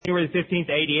January the 15th,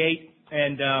 88,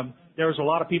 and there was a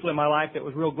lot of people in my life that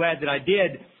was real glad that I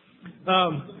did.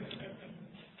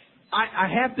 I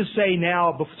have to say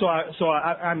now,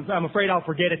 I'm afraid I'll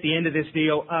forget at the end of this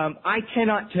deal. I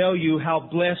cannot tell you how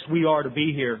blessed we are to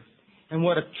be here, and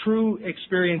what a true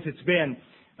experience it's been.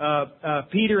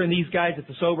 Peter and these guys at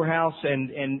the Sober House,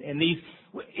 and these,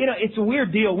 it's a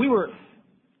weird deal.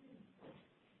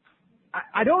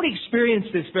 I don't experience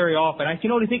this very often. I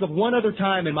can only think of one other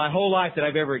time in my whole life that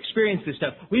I've ever experienced this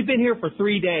stuff. We've been here for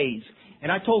 3 days,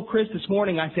 and I told Chris this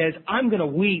morning, I says, I'm going to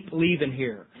weep leaving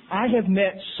here. I have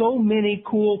met so many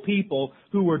cool people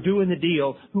who were doing the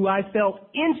deal, who I felt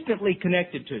instantly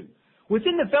connected to.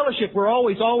 Within the fellowship, we're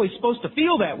always supposed to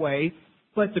feel that way,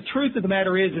 but the truth of the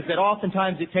matter is that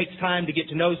oftentimes it takes time to get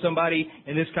to know somebody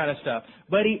and this kind of stuff.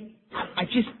 Buddy, I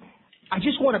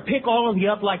just want to pick all of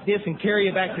you up like this and carry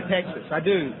you back to Texas. I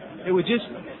do. It would just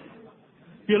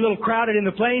be a little crowded in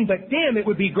the plane, but damn, it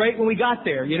would be great when we got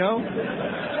there,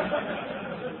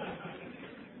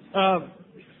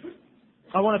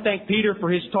 I want to thank Peter for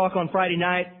his talk on Friday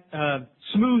night.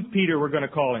 Smooth Peter, we're going to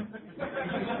call him.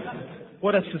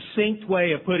 What a succinct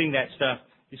way of putting that stuff.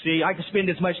 You see, I can spend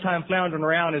as much time floundering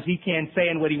around as he can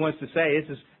saying what he wants to say.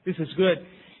 This is good.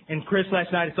 And Chris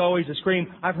last night, it's always a scream.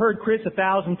 I've heard Chris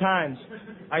 1,000 times.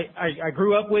 I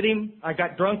grew up with him. I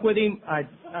got drunk with him.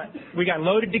 We got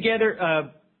loaded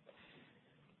together.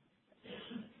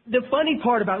 The funny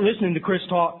part about listening to Chris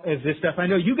talk is this stuff. I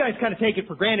know you guys kind of take it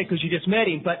for granted because you just met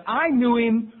him, but I knew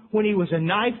him when he was a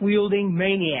knife-wielding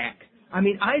maniac. I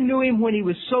mean, I knew him when he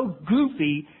was so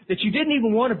goofy that you didn't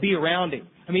even want to be around him.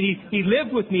 I mean, he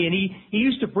lived with me, and he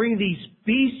used to bring these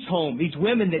beasts home, these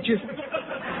women that just...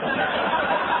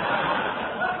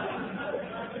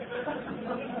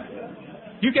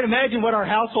 You can imagine what our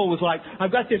household was like.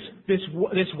 I've got this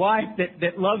wife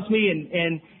that loves me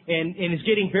and is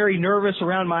getting very nervous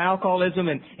around my alcoholism,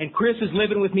 and Chris is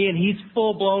living with me, and he's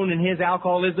full blown in his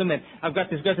alcoholism, and I've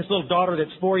got this little daughter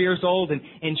that's 4 years old, and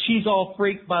she's all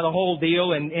freaked by the whole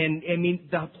deal, and I mean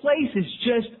the place is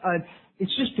just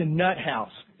a nut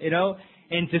house,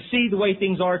 and to see the way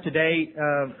things are today,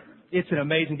 it's an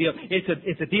amazing deal.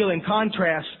 It's a deal in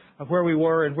contrast of where we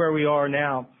were and where we are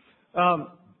now.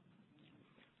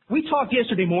 We talked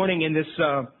yesterday morning in this,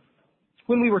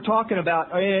 when we were talking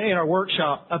about, in our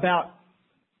workshop, about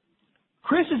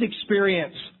Chris's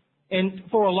experience, and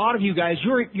for a lot of you guys,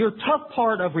 your tough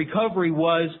part of recovery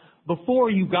was before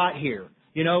you got here.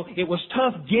 It was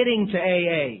tough getting to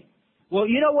AA. Well,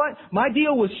 you know what? My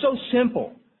deal was so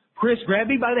simple. Chris grabbed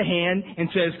me by the hand and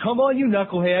says, come on, you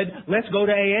knucklehead, let's go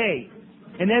to AA.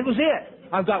 And that was it.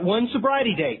 I've got one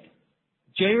sobriety date.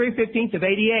 January 15th of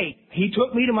 88. He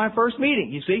took me to my first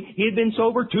meeting. You see, he had been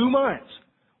sober 2 months.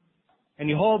 And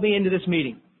he hauled me into this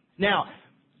meeting. Now,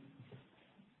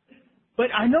 but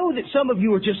I know that some of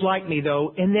you are just like me,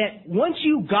 though, in that once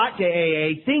you got to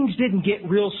AA, things didn't get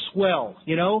real swell,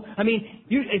 I mean,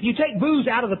 if you take booze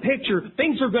out of the picture,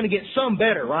 things are going to get some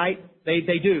better, right?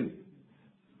 They do.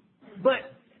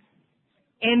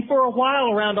 And for a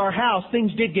while around our house,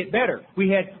 things did get better. We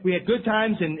had good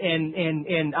times,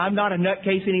 and I'm not a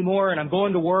nutcase anymore, and I'm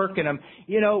going to work, and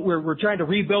we're trying to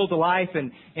rebuild the life,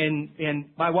 and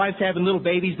my wife's having little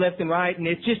babies left and right, and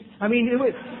it's just, I mean,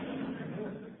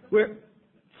 we're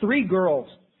 3 girls.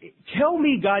 Tell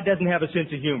me God doesn't have a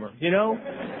sense of humor,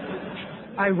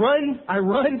 I run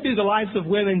through the lives of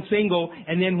women single,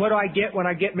 and then what do I get when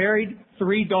I get married?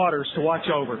 3 daughters to watch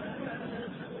over.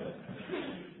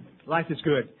 Life is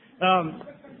good.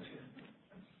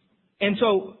 And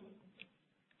so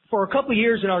for a couple of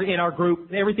years in our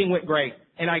group, everything went great.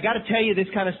 And I got to tell you this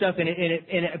kind of stuff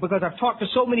because I've talked to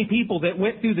so many people that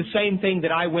went through the same thing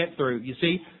that I went through. You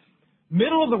see,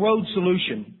 middle of the road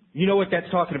solution. You know what that's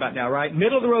talking about now, right?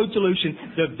 Middle of the road solution,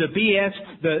 the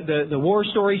BS, the war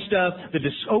story stuff, the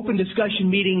open discussion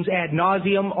meetings ad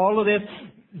nauseum, all of this.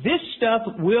 This stuff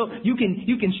you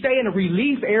can stay in a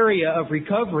relief area of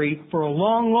recovery for a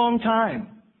long, long time.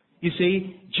 You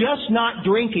see, just not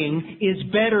drinking is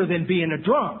better than being a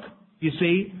drunk, you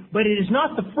see, but it is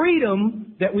not the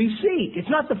freedom that we seek. It's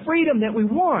not the freedom that we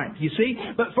want, you see,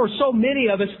 but for so many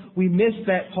of us, we miss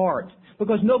that part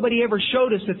because nobody ever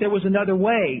showed us that there was another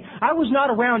way. I was not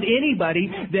around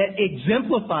anybody that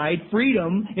exemplified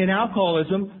freedom in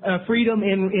alcoholism, freedom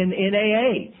in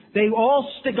AA. They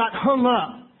all got hung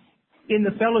up in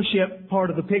the fellowship part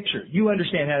of the picture. You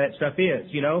understand how that stuff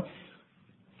is,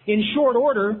 In short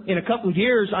order, in a couple of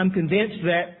years, I'm convinced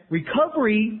that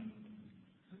recovery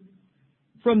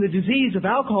from the disease of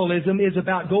alcoholism is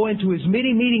about going to as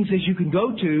many meetings as you can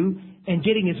go to and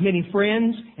getting as many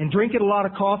friends and drinking a lot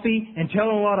of coffee and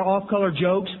telling a lot of off-color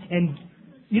jokes and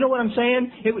You know what I'm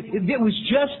saying? It was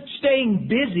just staying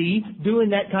busy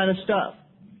doing that kind of stuff.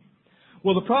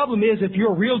 Well, the problem is if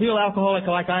you're a real deal alcoholic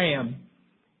like I am,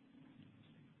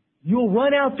 you'll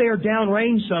run out there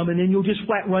downrange some and then you'll just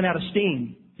flat run out of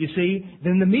steam. You see?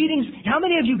 Then the meetings, how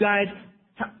many of you guys,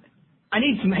 I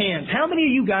need some hands. How many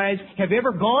of you guys have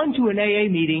ever gone to an AA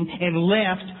meeting and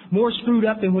left more screwed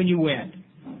up than when you went?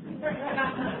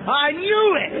 I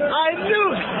knew it! I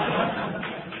knew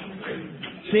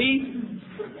it! See?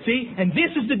 And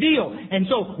this is the deal. And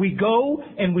so we go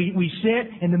and we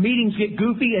sit and the meetings get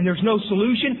goofy and there's no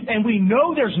solution. And we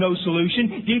know there's no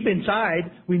solution. Deep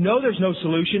inside, we know there's no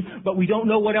solution, but we don't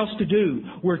know what else to do.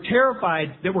 We're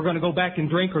terrified that we're going to go back and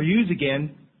drink or use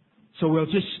again. So we'll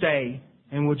just stay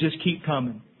and we'll just keep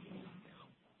coming.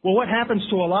 Well, what happens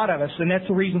to a lot of us, and that's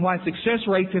the reason why success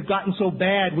rates have gotten so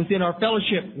bad within our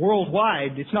fellowship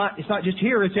worldwide. It's not just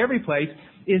here, it's every place.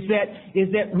 Is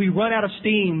that we run out of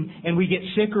steam and we get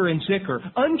sicker and sicker.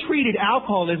 Untreated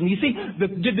alcoholism. You see, the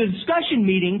discussion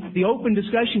meeting, the open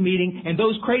discussion meeting, and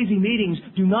those crazy meetings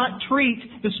do not treat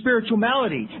the spiritual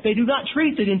malady. They do not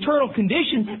treat the internal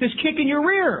condition that's kicking your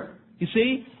rear. You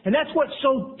see? And that's what's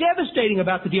so devastating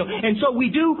about the deal. And so we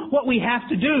do what we have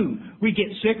to do. We get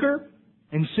sicker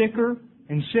and sicker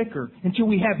and sicker until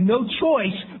we have no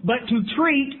choice but to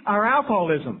treat our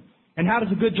alcoholism. And how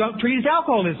does a good drunk treat his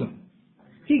alcoholism?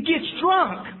 He gets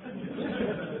drunk.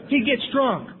 He gets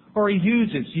drunk. Or he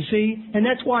uses, you see? And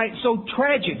that's why it's so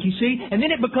tragic, you see? And then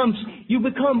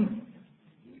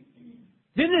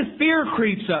then the fear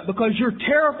creeps up because you're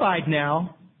terrified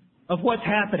now of what's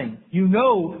happening. You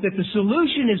know that the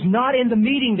solution is not in the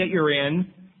meeting that you're in.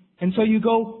 And so you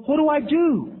go, what do I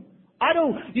do?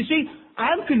 You see,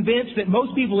 I'm convinced that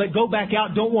most people that go back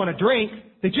out don't want to drink.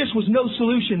 There just was no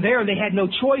solution there and they had no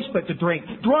choice but to drink.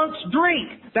 Drunks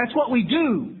drink. That's what we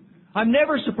do. I'm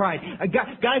never surprised.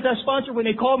 Guys I sponsor, when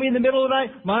they call me in the middle of the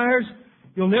night, Myers,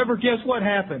 you'll never guess what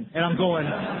happened. And I'm going,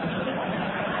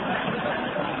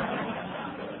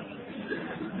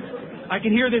 I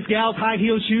can hear this gal's high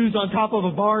heel shoes on top of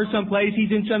a bar someplace.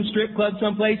 He's in some strip club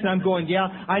someplace. And I'm going, yeah,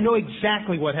 I know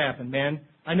exactly what happened, man.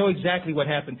 I know exactly what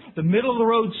happened. The middle of the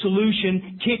road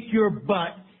solution kicked your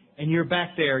butt. And you're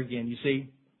back there again, you see.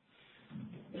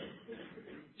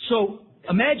 So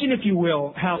imagine, if you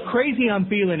will, how crazy I'm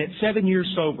feeling at 7 years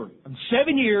sober. I'm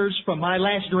 7 years from my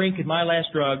last drink and my last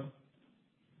drug.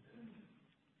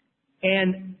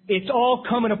 And it's all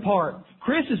coming apart.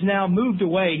 Chris has now moved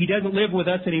away. He doesn't live with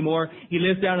us anymore. He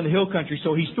lives down in the hill country.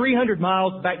 So he's 300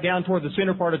 miles back down toward the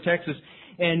center part of Texas.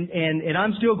 And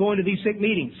I'm still going to these 6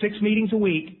 meetings a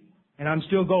week. And I'm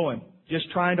still going.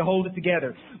 Just trying to hold it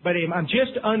together. But I'm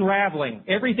just unraveling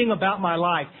everything about my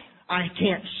life. I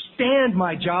can't stand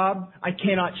my job. I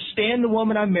cannot stand the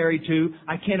woman I'm married to.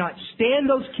 I cannot stand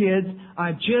those kids.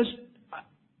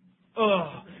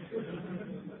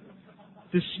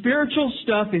 The spiritual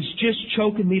stuff is just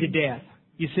choking me to death.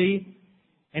 You see?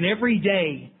 And every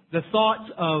day, the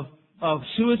thoughts of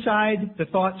suicide, the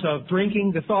thoughts of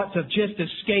drinking, the thoughts of just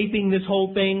escaping this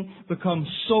whole thing become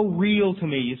so real to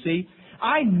me, you see?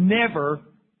 I never,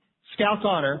 Scout's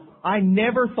honor, I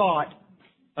never thought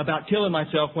about killing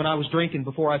myself when I was drinking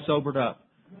before I sobered up.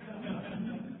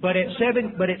 But at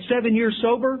 7 years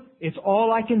sober, it's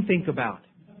all I can think about.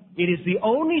 It is the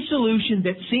only solution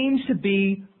that seems to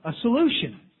be a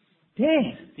solution.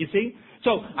 Dang, you see?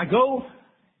 So I go,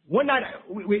 one night,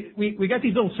 we got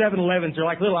these little 7-Elevens. They're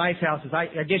like little ice houses.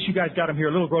 I guess you guys got them here,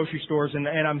 little grocery stores. And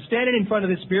I'm standing in front of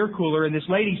this beer cooler, and this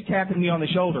lady's tapping me on the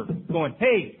shoulder, going,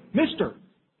 hey, mister,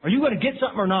 are you going to get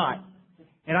something or not?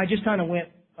 And I just kind of went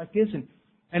like this,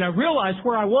 and I realized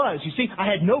where I was. You see, I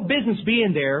had no business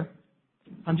being there.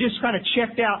 I'm just kind of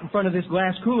checked out in front of this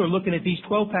glass cooler looking at these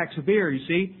 12 packs of beer, you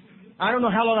see. I don't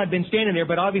know how long I'd been standing there,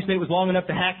 but obviously it was long enough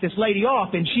to hack this lady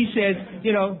off, and she said,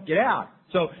 get out.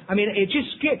 So, it just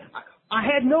I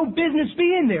had no business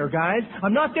being there, guys.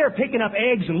 I'm not there picking up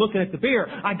eggs and looking at the beer.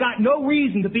 I got no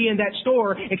reason to be in that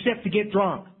store except to get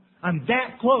drunk. I'm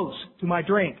that close to my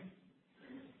drink.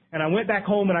 And I went back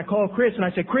home and I called Chris and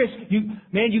I said, Chris,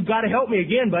 you've got to help me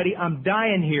again, buddy. I'm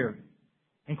dying here.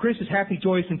 And Chris is happy,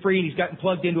 joyous, and free, and he's gotten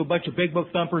plugged into a bunch of big book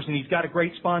thumpers, and he's got a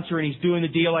great sponsor, and he's doing the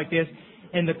deal like this.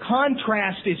 And the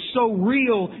contrast is so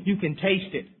real, you can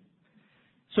taste it.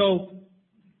 So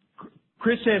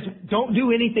Chris says, don't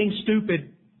do anything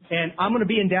stupid, and I'm going to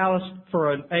be in Dallas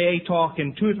for an AA talk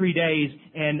in 2 or 3 days,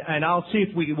 and I'll see if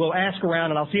we'll ask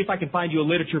around, and I'll see if I can find you a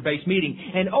literature-based meeting.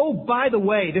 And oh, by the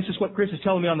way, this is what Chris is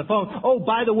telling me on the phone. Oh,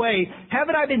 by the way,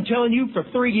 haven't I been telling you for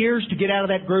 3 years to get out of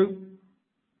that group?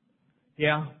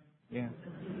 Yeah.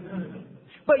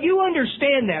 But you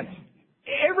understand that.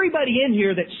 Everybody in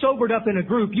here that's sobered up in a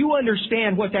group, you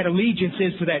understand what that allegiance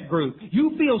is to that group.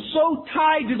 You feel so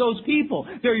tied to those people.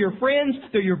 They're your friends.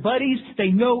 They're your buddies. They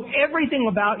know everything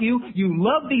about you. You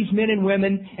love these men and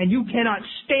women, and you cannot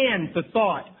stand the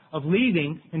thought of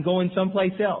leaving and going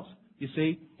someplace else. You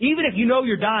see? Even if you know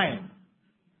you're dying.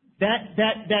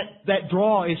 That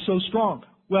draw is so strong.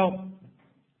 Well,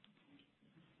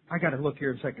 I got to look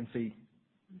here a second, see.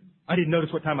 I didn't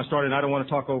notice what time I started, and I don't want to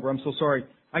talk over. I'm so sorry.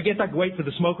 I guess I could wait for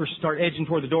the smokers to start edging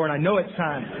toward the door, and I know it's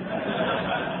time.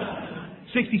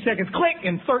 60 seconds, click,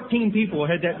 and 13 people will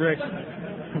head that direction.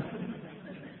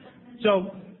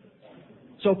 So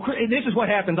this is what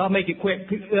happens. I'll make it quick.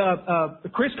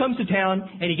 Chris comes to town,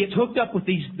 and he gets hooked up with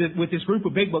this group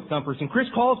of big book thumpers. And Chris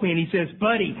calls me, and he says,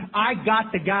 "Buddy, I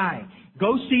got the guy.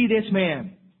 Go see this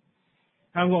man."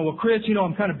 I'm going, "Well, Chris,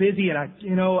 I'm kind of busy, and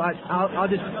I'll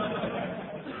just."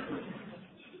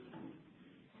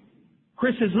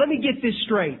 Chris says, "Let me get this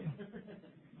straight.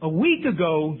 A week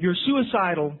ago, you're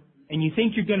suicidal, and you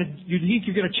think you're gonna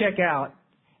check out,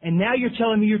 and now you're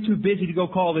telling me you're too busy to go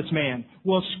call this man.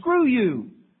 Well, screw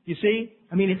you. You see?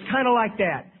 I mean, it's kind of like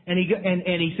that." And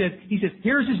he says,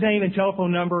 "Here's his name and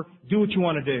telephone number. Do what you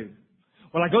want to do."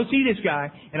 Well, I go see this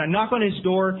guy, and I knock on his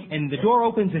door, and the door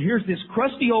opens, and here's this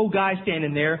crusty old guy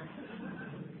standing there,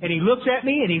 and he looks at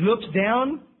me, and he looks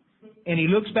down, and he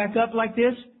looks back up like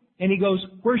this. And he goes,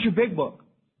 "Where's your big book?"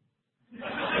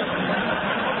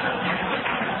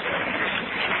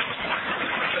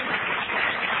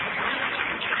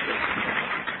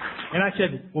 And I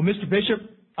said, "Well, Mr.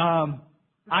 Bishop,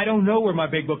 I don't know where my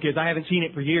big book is. I haven't seen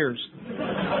it for years."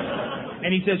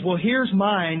 And he says, "Well, here's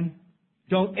mine.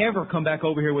 Don't ever come back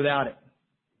over here without it."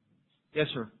 Yes,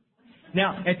 sir.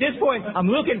 Now, at this point, I'm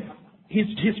looking,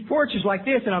 his porch is like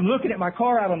this, and I'm looking at my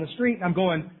car out on the street, and I'm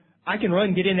going, I can run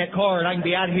and get in that car, and I can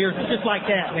be out of here just like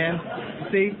that, man.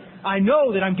 You see? I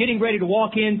know that I'm getting ready to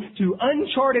walk into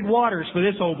uncharted waters for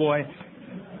this old boy.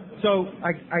 So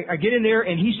I get in there,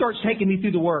 and he starts taking me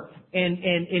through the work. And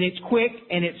it's quick,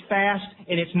 and it's fast,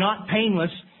 and it's not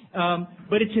painless,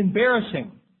 but it's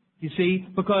embarrassing, you see,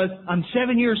 because I'm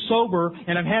 7 years sober,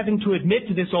 and I'm having to admit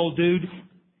to this old dude,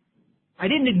 I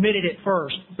didn't admit it at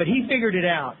first, but he figured it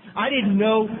out. I didn't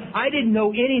know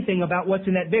anything about what's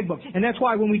in that big book. And that's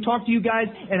why when we talk to you guys,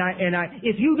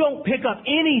 if you don't pick up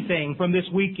anything from this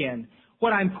weekend,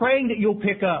 what I'm praying that you'll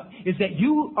pick up is that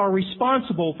you are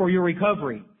responsible for your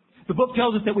recovery. The book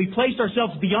tells us that we placed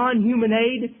ourselves beyond human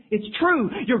aid. It's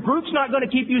true. Your group's not going to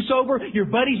keep you sober. Your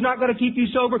buddy's not going to keep you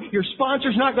sober. Your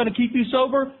sponsor's not going to keep you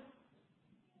sober.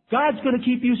 God's going to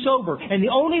keep you sober. And the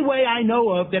only way I know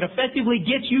of that effectively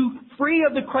gets you free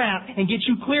of the crap and gets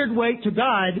you cleared way to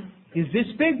God is this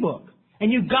big book.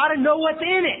 And you've got to know what's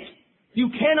in it. You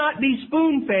cannot be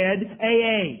spoon-fed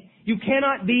AA. You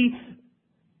cannot be...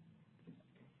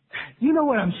 You know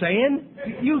what I'm saying?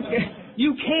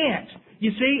 You can't.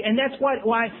 You see? And that's why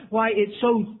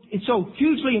it's so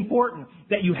hugely important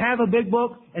that you have a big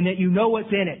book and that you know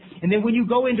what's in it. And then when you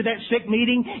go into that sick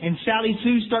meeting and Sally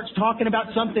Sue starts talking about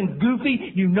something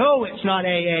goofy, you know it's not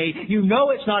AA. You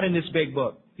know it's not in this big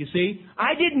book. You see?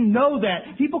 I didn't know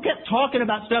that. People kept talking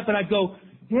about stuff and I'd go,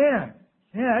 yeah,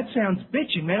 that sounds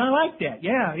bitchin', man. I like that.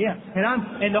 Yeah.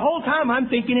 And the whole time I'm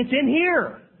thinking it's in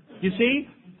here. You see?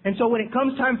 And so when it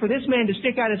comes time for this man to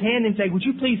stick out his hand and say, "Would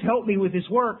you please help me with this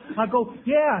work?" I go,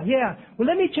 yeah. Well,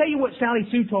 let me tell you what Sally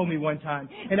Sue told me one time.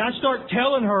 And I start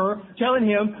telling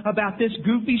him about this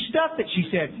goofy stuff that she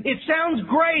said. It sounds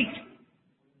great.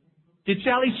 Did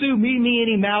Sally Sue mean me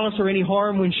any malice or any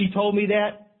harm when she told me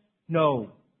that?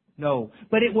 No.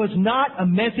 But it was not a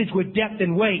message with depth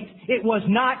and weight. It was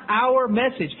not our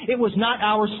message. It was not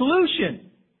our solution.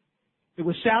 It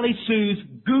was Sally Sue's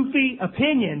goofy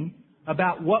opinion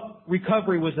about what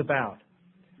recovery was about.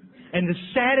 And the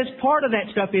saddest part of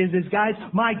that stuff is guys,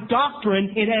 my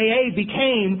doctrine in AA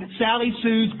became Sally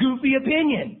Sue's goofy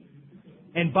opinion.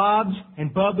 And Bob's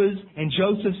and Bubba's and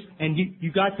Joseph's, and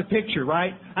you got the picture,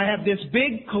 right? I have this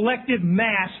big collective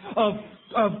mass of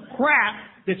crap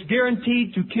that's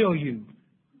guaranteed to kill you.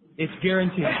 It's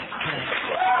guaranteed.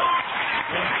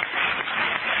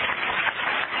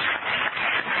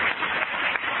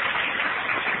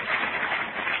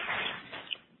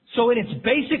 So in its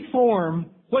basic form,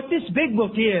 what this big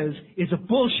book is a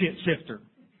bullshit sifter.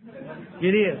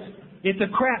 It is. It's a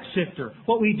crap sifter.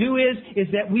 What we do is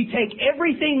that we take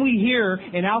everything we hear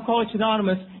in Alcoholics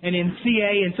Anonymous and in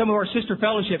CA and some of our sister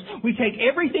fellowships, we take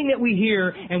everything that we hear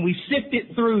and we sift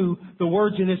it through the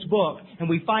words in this book, and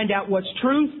we find out what's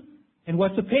truth and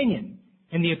what's opinion.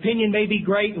 And the opinion may be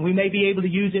great, and we may be able to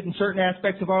use it in certain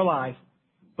aspects of our life,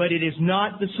 but it is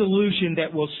not the solution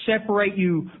that will separate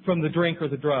you from the drink or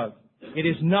the drug. It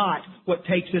is not what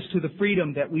takes us to the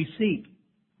freedom that we seek.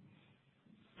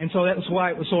 And so that was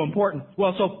why it was so important.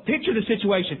 Well, so picture the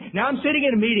situation. Now I'm sitting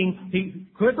in a meeting.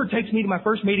 Clifford takes me to my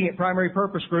first meeting at Primary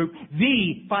Purpose Group,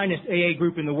 the finest AA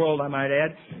group in the world, I might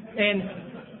add. And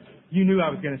you knew I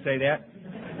was going to say that.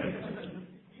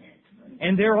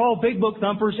 And they're all big book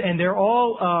thumpers, and they're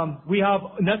all, we have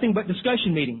nothing but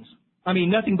discussion meetings. I mean,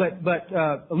 nothing but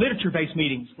literature-based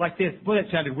meetings like this. Well,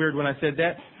 that sounded weird when I said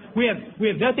that. We have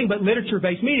nothing but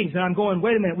literature-based meetings. And I'm going,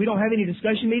 wait a minute, we don't have any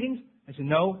discussion meetings? I said,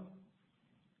 no.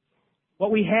 What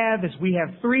we have is we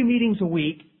have 3 meetings a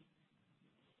week,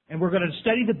 and we're going to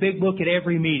study the big book at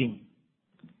every meeting.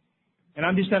 And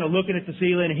I'm just kind of looking at the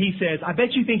ceiling, and he says, I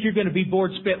bet you think you're going to be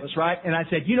bored spitless, right? And I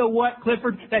said, you know what,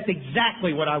 Clifford? That's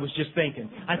exactly what I was just thinking.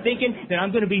 I'm thinking that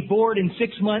I'm going to be bored in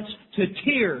 6 months to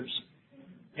tears.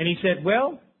 And he said,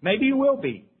 well, maybe you will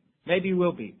be. Maybe you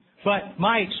will be. But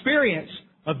my experience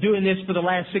of doing this for the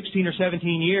last 16 or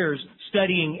 17 years,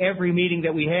 studying every meeting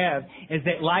that we have, is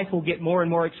that life will get more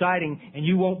and more exciting, and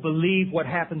you won't believe what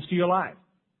happens to your life.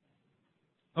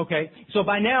 Okay, so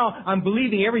by now I'm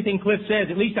believing everything Cliff says.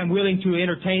 At least I'm willing to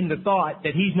entertain the thought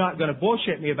that he's not going to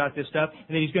bullshit me about this stuff,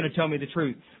 and that he's going to tell me the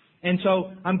truth. And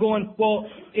so I'm going, well,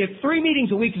 if 3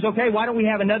 meetings a week is okay, why don't we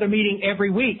have another meeting every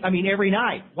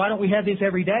night? Why don't we have this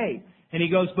every day? And he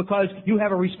goes, because you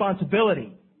have a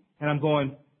responsibility. And I'm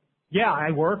going, yeah,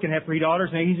 I work and have 3 daughters.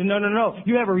 And he said, no.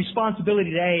 You have a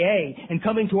responsibility to AA, and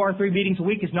coming to our 3 meetings a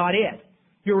week is not it.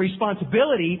 Your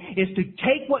responsibility is to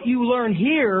take what you learn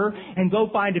here and go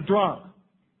find a drunk.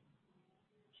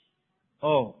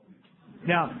 Oh.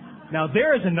 Now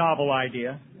there is a novel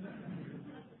idea.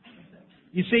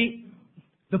 You see,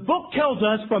 the book tells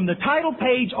us from the title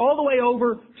page all the way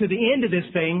over to the end of this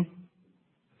thing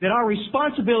that our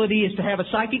responsibility is to have a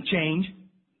psychic change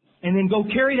and then go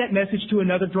carry that message to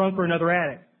another drunk or another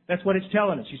addict. That's what it's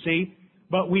telling us, you see.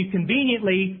 But we've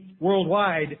conveniently,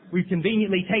 worldwide,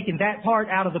 taken that part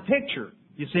out of the picture,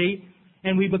 you see.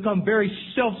 And we become very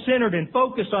self-centered and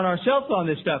focused on ourselves on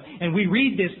this stuff. And we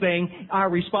read this thing, our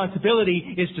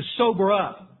responsibility is to sober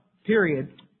up, period,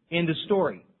 end of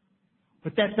story.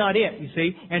 But that's not it, you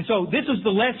see. And so this is the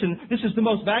lesson, this is the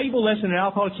most valuable lesson in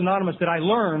Alcoholics Anonymous that I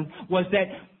learned, was that,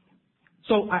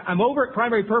 so I'm over at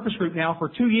Primary Purpose Group now for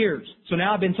 2 years. So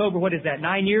now I've been sober,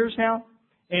 9 years now?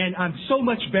 And I'm so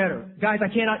much better. Guys, I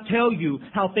cannot tell you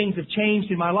how things have changed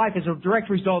in my life as a direct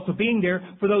result of being there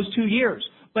for those 2 years.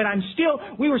 But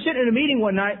we were sitting in a meeting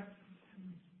one night.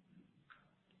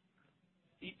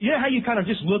 You know how you kind of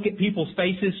just look at people's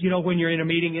faces, when you're in a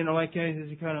meeting, like,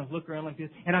 you kind of look around like this.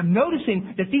 And I'm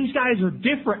noticing that these guys are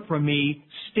different from me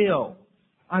still.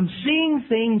 I'm seeing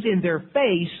things in their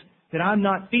face that I'm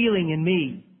not feeling in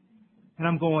me. And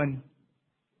I'm going,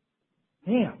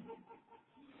 damn.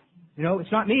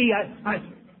 It's not me.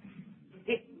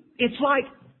 It's like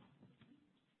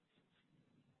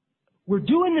we're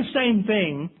doing the same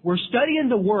thing. We're studying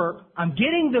the work. I'm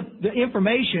getting the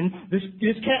information.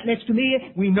 This cat next to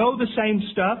me, we know the same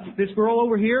stuff. This girl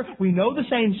over here, we know the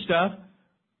same stuff.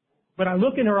 But I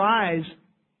look in her eyes,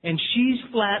 and she's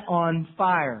flat on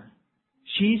fire.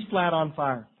 She's flat on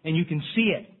fire. And you can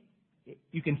see it.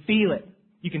 You can feel it.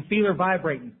 You can feel her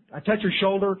vibrating. I touch her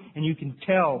shoulder, and you can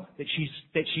tell that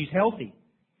she's healthy.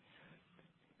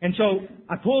 And so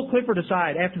I pulled Clifford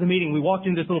aside after the meeting. We walked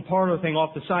into this little parlor thing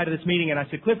off the side of this meeting, and I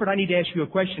said, Clifford, I need to ask you a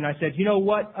question. I said, you know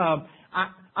what?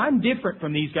 I'm different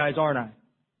from these guys, aren't I?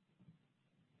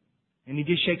 And he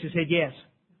just shakes his head, yes.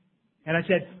 And I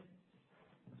said,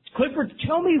 Clifford,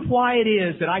 tell me why it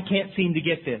is that I can't seem to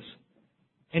get this.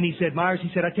 And he said, Myers,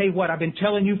 I tell you what, I've been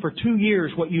telling you for 2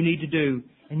 years what you need to do,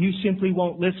 and you simply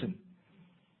won't listen.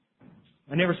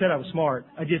 I never said I was smart.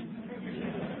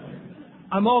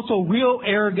 I'm also real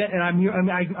arrogant, and I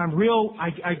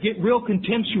get real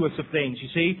contemptuous of things, you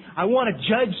see. I want to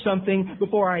judge something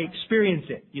before I experience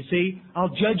it, you see. I'll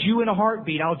judge you in a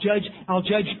heartbeat. I'll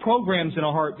judge programs in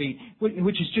a heartbeat,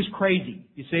 which is just crazy,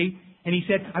 you see. And he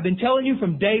said, I've been telling you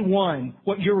from day one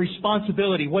what your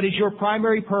responsibility, what is your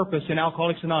primary purpose in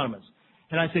Alcoholics Anonymous.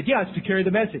 And I said, yeah, it's to carry the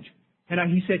message. And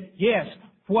he said, yes.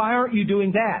 Why aren't you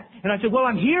doing that? And I said, well,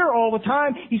 I'm here all the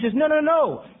time. He says,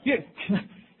 no.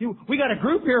 We got a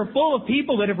group here full of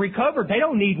people that have recovered. They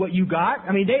don't need what you got.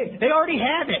 I mean, they already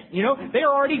have it.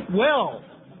 They're already well.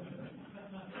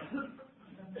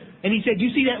 And he said,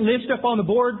 you see that list up on the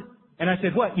board? And I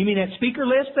said, what? You mean that speaker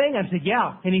list thing? I said,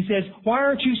 yeah. And he says, why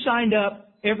aren't you signed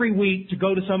up every week to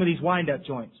go to some of these wind-up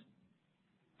joints?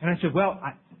 And I said, well,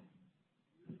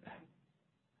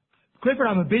 Clifford,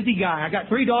 I'm a busy guy. I got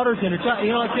 3 daughters and a child,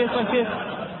 like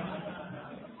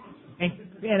this.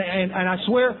 And I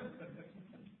swear,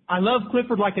 I love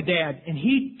Clifford like a dad. And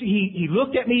he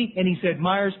looked at me and he said,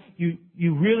 Myers, you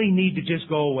really need to just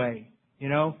go away. You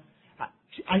know?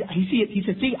 He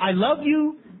said, see, I love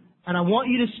you and I want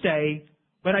you to stay,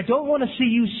 but I don't want to see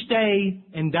you stay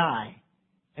and die.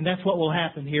 And that's what will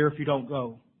happen here if you don't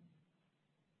go.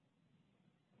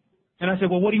 And I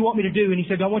said, well, what do you want me to do? And he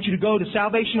said, I want you to go to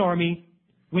Salvation Army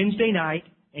Wednesday night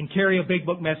and carry a big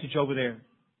book message over there.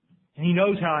 And he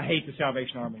knows how I hate the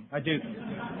Salvation Army. I do.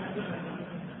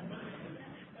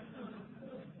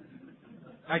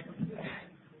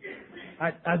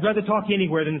 I'd rather talk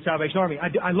anywhere than the Salvation Army.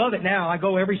 I love it now. I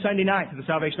go every Sunday night to the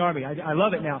Salvation Army. I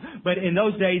love it now. But in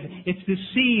those days, it's the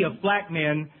sea of black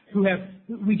men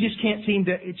we just can't seem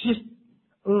to, it's just,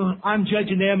 I'm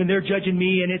judging them and they're judging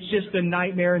me and it's just a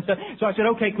nightmare and stuff. So I said,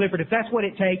 okay, Clifford, if that's what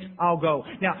it takes, I'll go.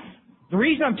 Now, the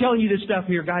reason I'm telling you this stuff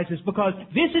here, guys, is because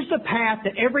this is the path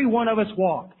that every one of us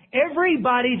walk.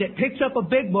 Everybody that picks up a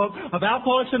big book of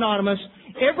Alcoholics Anonymous,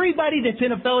 everybody that's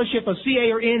in a fellowship of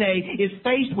CA or NA is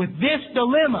faced with this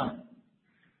dilemma.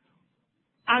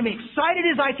 I'm excited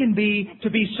as I can be to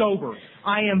be sober.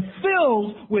 I am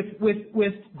filled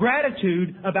with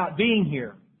gratitude about being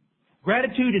here.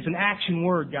 Gratitude is an action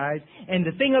word, guys. And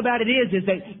the thing about it is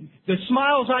that the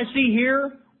smiles I see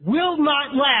here will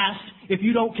not last if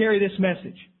you don't carry this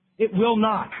message. It will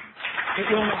not. It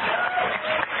will not.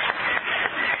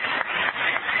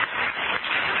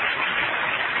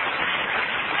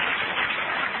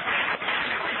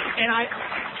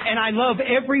 And I love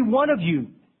every one of you.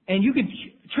 And you can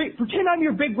pretend I'm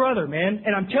your big brother, man.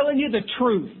 And I'm telling you the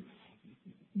truth.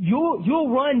 You'll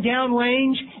run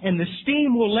downrange and the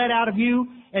steam will let out of you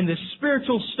and the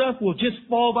spiritual stuff will just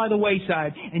fall by the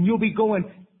wayside and you'll be going,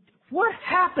 what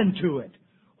happened to it?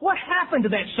 What happened to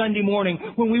that Sunday morning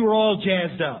when we were all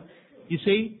jazzed up? You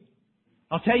see?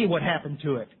 I'll tell you what happened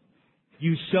to it.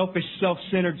 You selfish,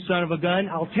 self-centered son of a gun.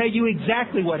 I'll tell you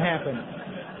exactly what happened.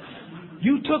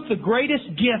 You took the greatest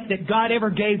gift that God ever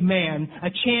gave man,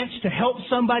 a chance to help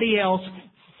somebody else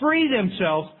free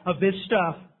themselves of this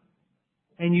stuff,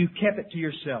 and you kept it to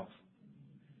yourself.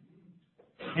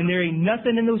 And there ain't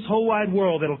nothing in this whole wide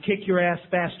world that'll kick your ass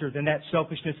faster than that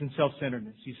selfishness and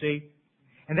self-centeredness, you see?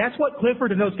 And that's what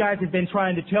Clifford and those guys have been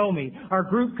trying to tell me. Our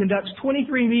group conducts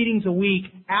 23 meetings a week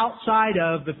outside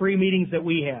of the free meetings that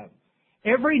we have.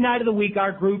 Every night of the week,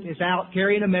 our group is out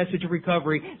carrying a message of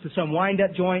recovery to some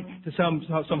wind-up joint, to some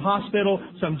hospital,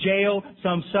 some jail,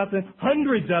 some something.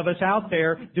 Hundreds of us out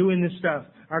there doing this stuff.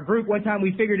 Our group, one time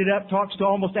we figured it up, talks to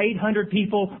almost 800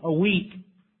 people a week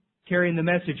carrying the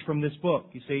message from this book,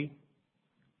 you see.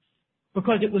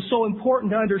 Because it was so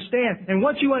important to understand. And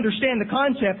once you understand the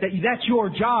concept that that's your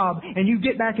job and you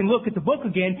get back and look at the book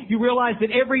again, you realize that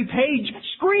every page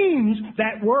screams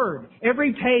that word.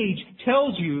 Every page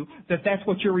tells you that that's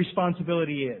what your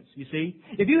responsibility is, you see.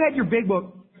 If you had your big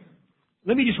book,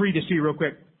 let me just read this to you real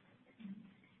quick.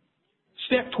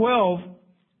 Step 12,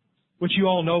 which you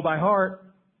all know by heart,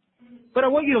 but I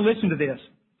want you to listen to this.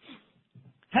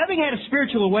 Having had a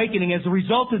spiritual awakening as a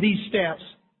result of these steps,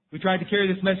 we tried to carry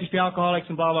this message to alcoholics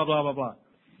and blah, blah, blah, blah, blah.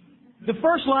 The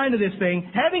first line of this thing,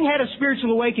 having had a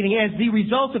spiritual awakening as the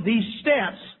result of these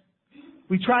steps,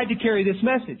 we tried to carry this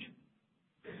message.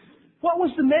 What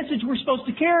was the message we're supposed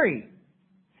to carry?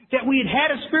 That we had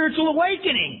had a spiritual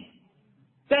awakening.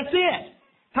 That's it.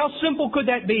 How simple could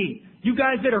that be? You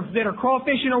guys that are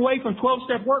crawfishing away from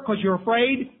 12-step work because you're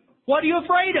afraid, what are you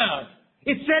afraid of?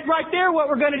 It said right there what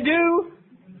we're going to do.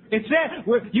 It's that.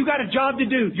 You got a job to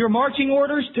do. Your marching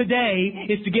orders today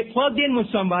is to get plugged in with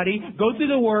somebody, go through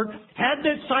the work, have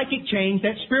that psychic change,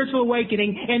 that spiritual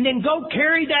awakening, and then go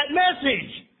carry that message.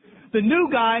 The new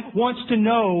guy wants to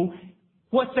know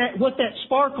what that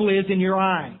sparkle is in your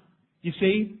eye. You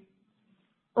see?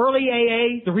 Early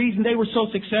AA, the reason they were so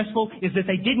successful is that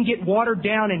they didn't get watered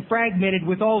down and fragmented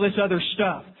with all this other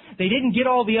stuff. They didn't get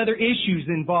all the other issues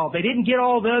involved. They didn't get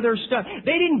all the other stuff.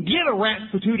 They didn't give a rat's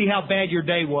patootie how bad your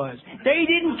day was. They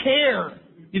didn't care.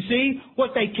 You see?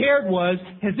 What they cared was,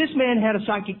 has this man had a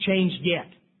psychic change yet?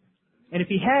 And if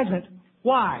he hasn't,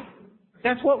 why?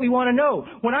 That's what we want to know.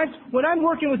 When I'm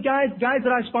working with guys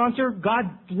that I sponsor, God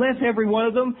bless every one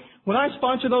of them, when I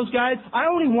sponsor those guys, I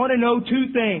only want to know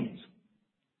two things.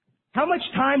 How much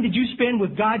time did you spend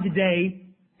with God today?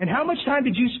 And how much time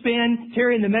did you spend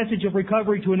carrying the message of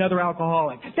recovery to another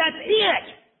alcoholic? That's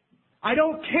it! I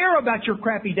don't care about your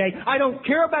crappy day. I don't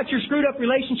care about your screwed up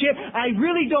relationship. I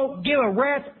really don't give a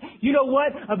rat's, you know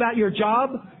what, about your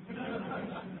job.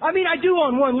 I mean, I do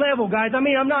on one level, guys. I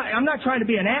mean, I'm not trying to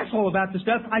be an asshole about this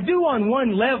stuff. I do on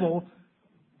one level.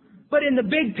 But in the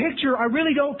big picture, I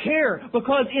really don't care.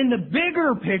 Because in the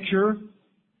bigger picture,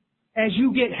 as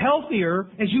you get healthier,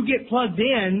 as you get plugged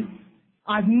in,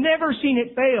 I've never seen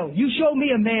it fail. You show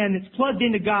me a man that's plugged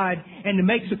into God and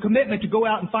makes a commitment to go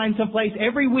out and find some place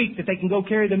every week that they can go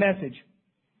carry the message.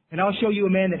 And I'll show you a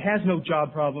man that has no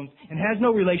job problems and has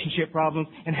no relationship problems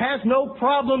and has no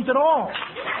problems at all.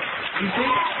 You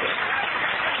see?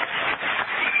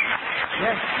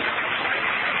 Yes.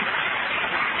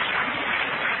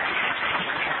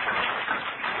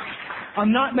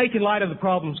 I'm not making light of the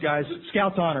problems, guys.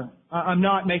 Scout's honor. I'm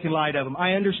not making light of them.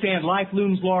 I understand life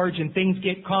looms large and things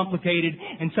get complicated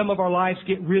and some of our lives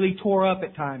get really tore up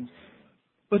at times.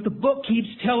 But the book keeps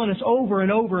telling us over and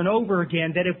over and over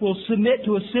again that if we'll submit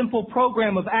to a simple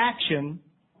program of action,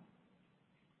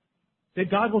 that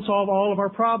God will solve all of our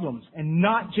problems, and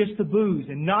not just the booze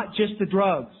and not just the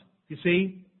drugs. You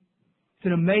see? It's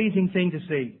an amazing thing to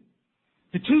see.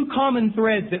 The two common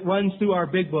threads that runs through our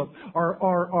big book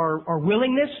are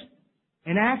willingness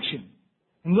and action.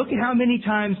 And look at how many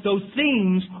times those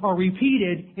themes are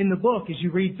repeated in the book as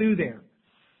you read through there.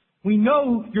 We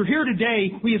know you're here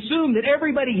today. We assume that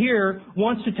everybody here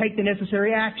wants to take the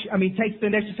necessary action.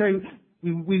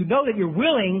 We know that you're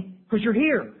willing because you're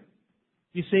here.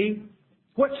 You see?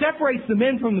 What separates the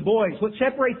men from the boys, what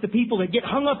separates the people that get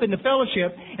hung up in the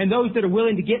fellowship and those that are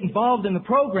willing to get involved in the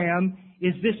program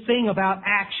is this thing about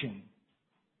action.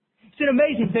 It's an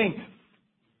amazing thing.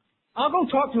 I'll go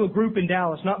talk to a group in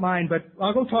Dallas, not mine, but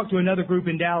I'll go talk to another group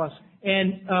in Dallas,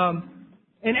 and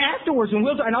afterwards,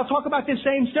 and I'll talk about this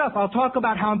same stuff. I'll talk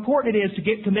about how important it is to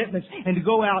get commitments and to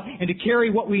go out and to carry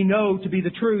what we know to be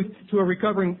the truth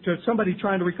to somebody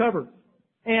trying to recover.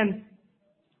 And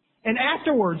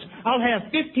afterwards, I'll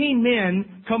have 15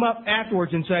 men come up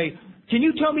afterwards and say, "Can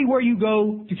you tell me where you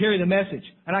go to carry the message?"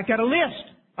 And I got a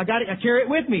list. I carry it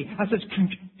with me. I said,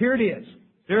 "Here it is.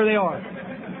 There they are.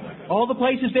 All the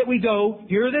places that we go,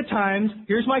 here are the times,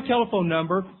 here's my telephone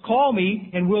number, call me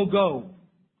and we'll go."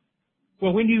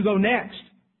 Well, when do you go next?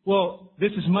 Well,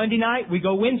 this is Monday night, we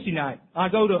go Wednesday night. I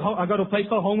go to a place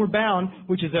called Homeward Bound,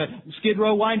 which is a Skid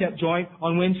Row wind-up joint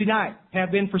on Wednesday night.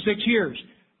 Have been for 6 years.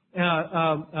 And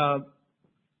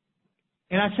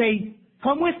I say,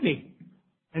 "Come with me."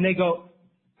 And they go,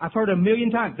 I've heard it 1,000,000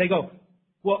 times. They go,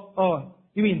 "Well,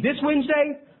 you mean this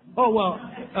Wednesday?" "Oh, well,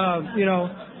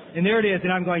 and there it is.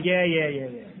 And I'm going, yeah.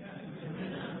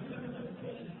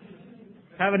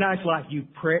 Have a nice life, you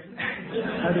prick.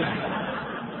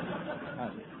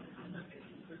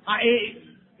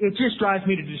 It just drives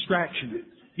me to distraction.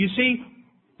 You see,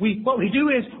 what we do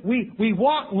is we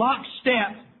walk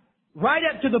lockstep right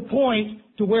up to the point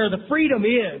to where the freedom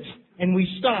is, and we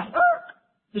stop,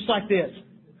 just like this.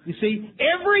 You see,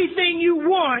 everything you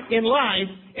want in life,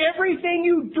 everything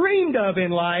you dreamed of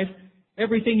in life,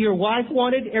 everything your wife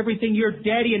wanted, everything your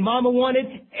daddy and mama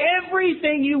wanted,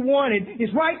 everything you wanted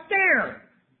is right there.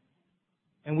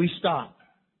 And we stop.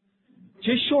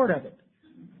 Just short of it.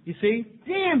 You see?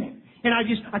 Damn it. And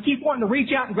I keep wanting to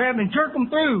reach out and grab them and jerk them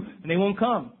through, and they won't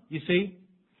come. You see?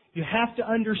 You have to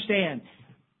understand.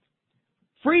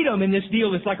 Freedom in this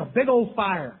deal is like a big old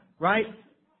fire, right?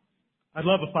 I'd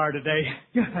love a fire today.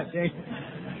 God dang.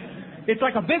 It's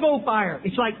like a big old fire.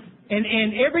 It's like,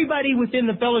 and everybody within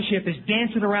the fellowship is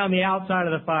dancing around the outside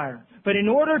of the fire. But in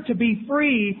order to be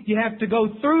free, you have to go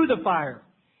through the fire.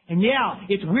 And yeah,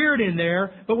 it's weird in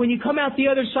there, but when you come out the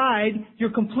other side,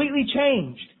 you're completely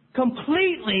changed.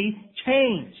 Completely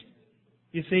changed.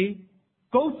 You see?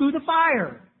 Go through the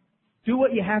fire. Do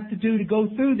what you have to do to go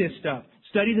through this stuff.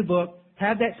 Study the book,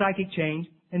 have that psychic change,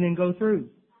 and then go through.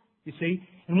 You see?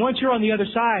 And once you're on the other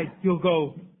side, you'll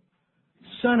go,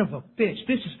 son of a bitch,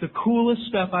 this is the coolest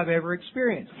stuff I've ever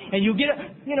experienced. And you'll get,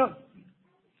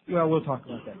 well, we'll talk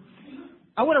about that.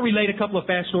 I want to relate a couple of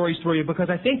fast stories for you because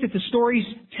I think that the stories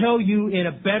tell you in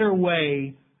a better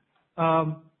way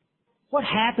what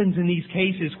happens in these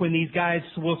cases when these guys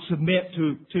will submit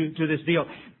to this deal.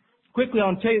 Quickly,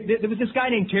 I'll tell you, there was this guy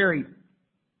named Terry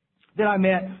that I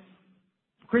met.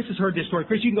 Chris has heard this story.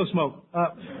 Chris, you can go smoke.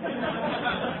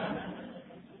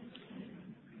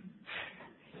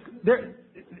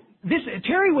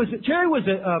 Terry was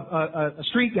a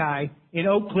street guy in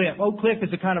Oak Cliff. Oak Cliff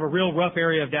is a kind of a real rough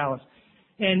area of Dallas.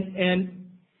 And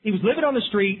he was living on the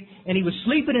street, and he was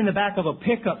sleeping in the back of a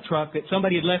pickup truck that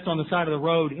somebody had left on the side of the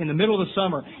road in the middle of the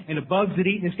summer. And the bugs had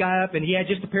eaten this guy up, and he had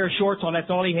just a pair of shorts on.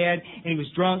 That's all he had. And he was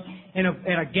drunk. And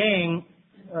a gang,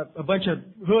 a bunch of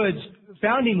hoods,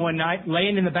 found him one night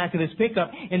laying in the back of this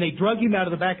pickup, and they drug him out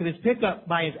of the back of this pickup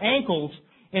by his ankles,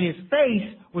 and his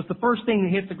face was the first thing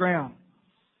that hit the ground.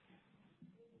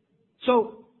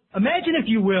 So imagine, if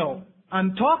you will,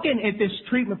 I'm talking at this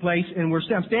treatment place, and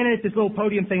I'm standing at this little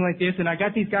podium thing like this, and I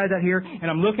got these guys out here,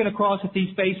 and I'm looking across at these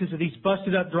faces of these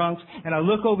busted up drunks, and I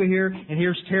look over here, and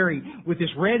here's Terry with this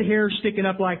red hair sticking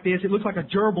up like this. It looked like a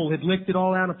gerbil had licked it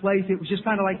all out of place. It was just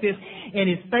kind of like this, and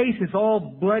his face is all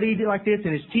bloodied like this,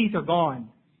 and his teeth are gone.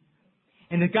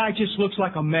 And the guy just looks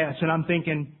like a mess, and I'm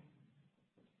thinking,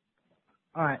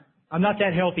 all right, I'm not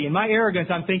that healthy. In my arrogance,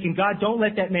 I'm thinking, God, don't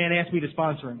let that man ask me to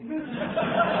sponsor him.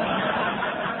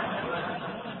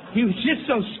 He was just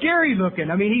so scary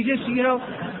looking. I mean, he just,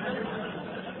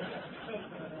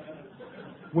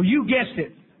 well, you guessed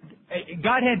it.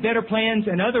 God had better plans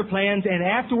and other plans, and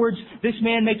afterwards, this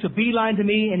man makes a beeline to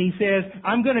me, and he says,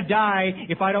 I'm going to die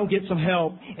if I don't get some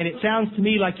help, and it sounds to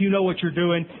me like you know what you're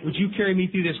doing. Would you carry me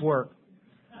through this work?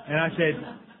 And I said,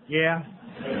 yeah.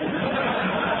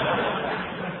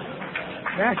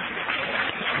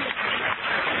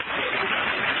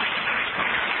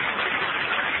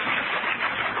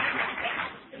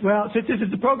 Well, since this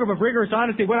is the program of rigorous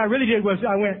honesty, what I really did was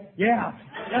I went, yeah.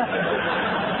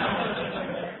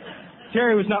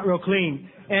 Terry was not real clean.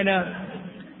 And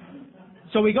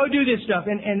so we go do this stuff.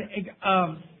 And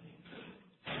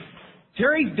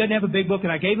Terry doesn't have a big book,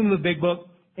 and I gave him the big book.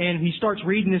 And he starts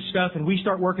reading this stuff, and we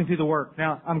start working through the work.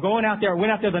 Now, I'm going out there. I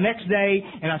went out there the next day,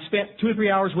 and I spent 2 or 3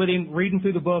 hours with him reading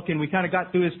through the book, and we kind of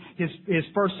got through his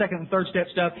first, second, and third step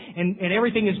stuff, and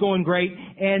everything is going great.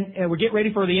 And we're getting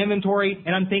ready for the inventory,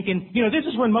 and I'm thinking, this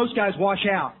is when most guys wash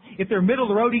out. If they're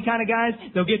middle-of-the-roady kind of guys,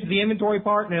 they'll get to the inventory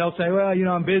part, and they'll say, well,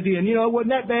 I'm busy, and, it wasn't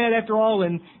that bad after all,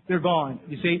 and they're gone,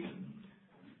 you see.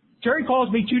 Terry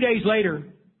calls me 2 days later,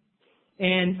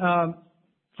 and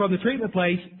from the treatment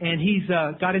place, and he's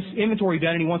got his inventory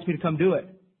done, and he wants me to come do it.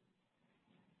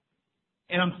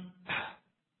 And I'm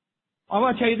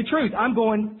going to tell you the truth. I'm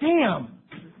going, damn,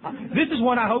 this is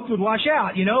one I hoped would wash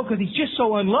out, because he's just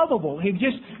so unlovable.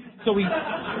 So we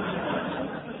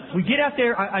get out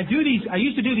there. I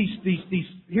used to do these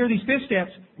fifth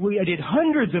steps. I did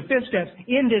hundreds of fifth steps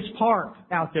in this park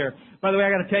out there. By the way, I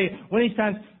got to tell you, one of these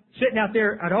times sitting out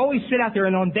there, I'd always sit out there,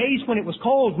 and on days when it was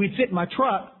cold, we'd sit in my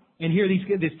truck and hear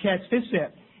this cat's fifth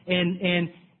step. And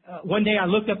one day I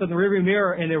looked up in the rearview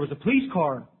mirror, and there was a police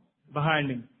car behind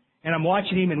me. And I'm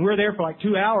watching him, and we're there for like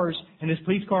 2 hours, and this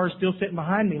police car is still sitting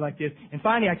behind me like this. And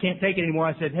finally, I can't take it anymore.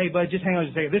 I said, hey, bud, just hang on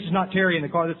just a second. This is not Terry in the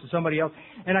car. This is somebody else.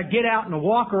 And I get out and I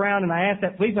walk around, and I asked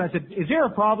that policeman, I said, is there a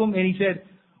problem? And he said,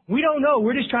 we don't know.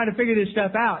 We're just trying to figure this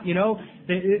stuff out, You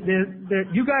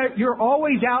guys, you're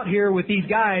always out here with these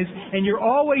guys, and you're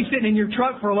always sitting in your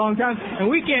truck for a long time, and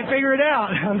we can't figure it out.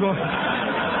 I'm going,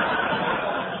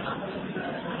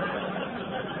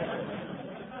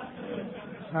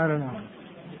 I don't know.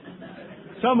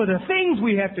 Some of the things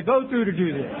we have to go through to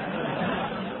do this.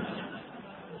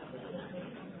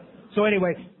 So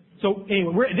anyway,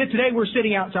 today we're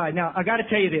sitting outside. Now, I got to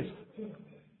tell you this.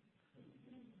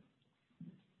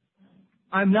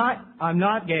 I'm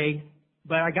not gay,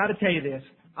 but I got to tell you this.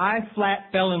 I flat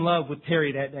fell in love with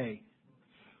Terry that day.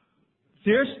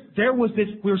 There was this.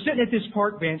 We were sitting at this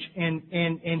park bench, and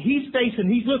he's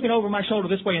looking over my shoulder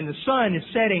this way, and the sun is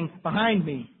setting behind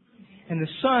me, and the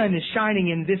sun is shining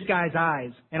in this guy's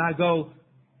eyes, and I go,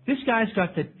 this guy's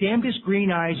got the damnedest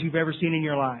green eyes you've ever seen in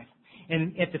your life.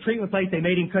 And at the treatment place, they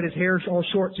made him cut his hair all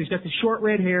short, so he's got the short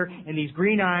red hair and these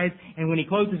green eyes, and when he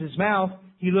closes his mouth,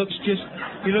 he looks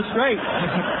great.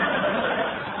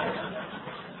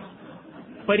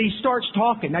 But he starts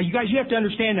talking. Now, you guys, you have to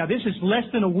understand now, this is less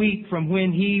than a week from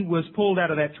when he was pulled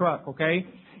out of that truck, okay?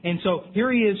 And so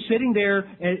here he is sitting there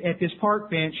at this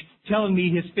park bench telling me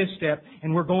his fifth step,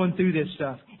 and we're going through this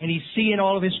stuff. And he's seeing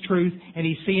all of his truth, and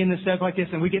he's seeing the stuff like this,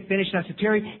 and we get finished, and I said,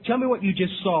 Terry, tell me what you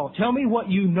just saw. Tell me what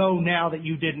you know now that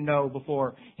you didn't know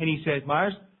before. And he said,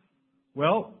 Myers,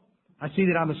 well, I see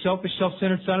that I'm a selfish,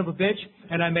 self-centered son of a bitch,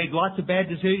 and I made lots of bad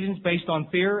decisions based on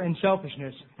fear and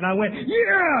selfishness. And I went,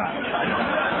 yeah!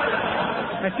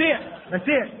 That's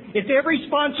it. It's every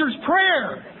sponsor's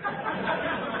prayer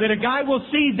that a guy will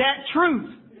see that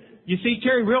truth. You see,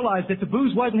 Terry realized that the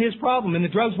booze wasn't his problem and the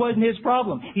drugs wasn't his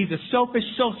problem. He's a selfish,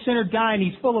 self-centered guy, and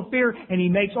he's full of fear, and he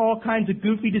makes all kinds of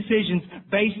goofy decisions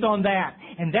based on that.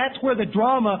 And that's where the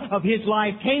drama of his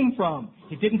life came from.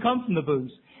 It didn't come from the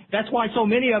booze. That's why so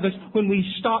many of us, when we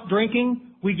stop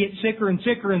drinking, we get sicker and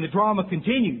sicker, and the drama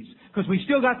continues. Because we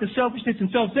still got the selfishness and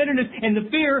self-centeredness and the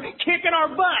fear kicking our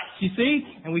butts, you see?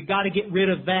 And we've got to get rid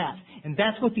of that. And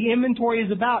that's what the inventory is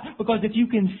about. Because if you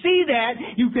can see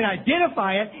that, you can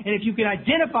identify it. And if you can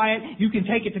identify it, you can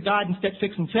take it to God in step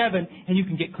 6 and 7, and you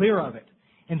can get clear of it.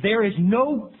 And there is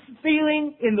no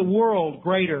feeling in the world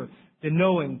greater than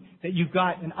knowing that you've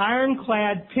got an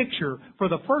ironclad picture for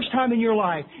the first time in your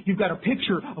life. You've got a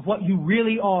picture of what you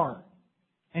really are.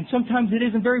 And sometimes it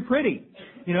isn't very pretty.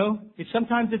 You know,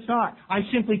 sometimes it's not. I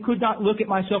simply could not look at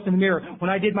myself in the mirror. When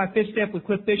I did my fifth step with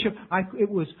Cliff Bishop,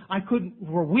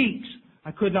 for weeks,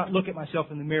 I could not look at myself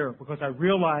in the mirror because I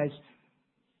realized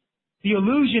the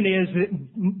illusion is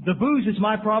that the booze is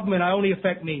my problem and I only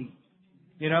affect me.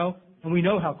 You know? And we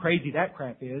know how crazy that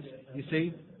crap is, you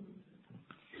see?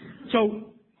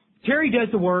 So, Terry does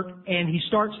the work and he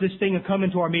starts this thing of coming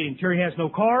to our meeting. Terry has no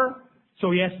car, so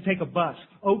he has to take a bus.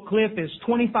 Oak Cliff is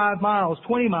 20 miles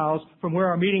from where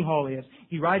our meeting hall is.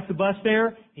 He rides the bus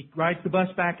there. He rides the bus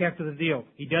back after the deal.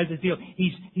 He does his deal.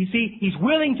 He's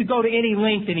willing to go to any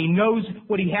length and he knows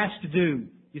what he has to do.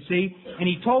 You see? And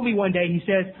he told me one day, he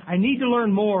says, I need to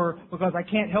learn more because I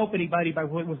can't help anybody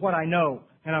with what I know.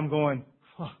 And I'm going,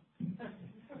 oh.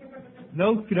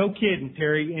 No kidding,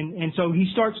 Terry. And so he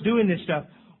starts doing this stuff.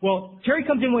 Well, Terry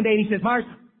comes in one day and he says, Myers,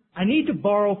 I need to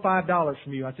borrow $5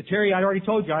 from you. I said, Terry, I already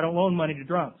told you I don't loan money to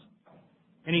drunks.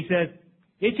 And he said,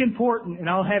 it's important and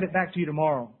I'll have it back to you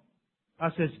tomorrow. I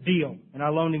says, deal. And I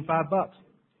loaned him $5.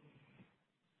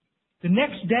 The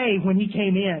next day when he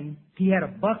came in, he had a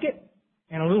bucket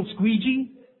and a little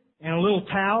squeegee and a little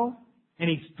towel, and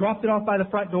he dropped it off by the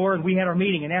front door, and we had our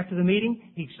meeting. And after the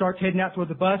meeting, he starts heading out toward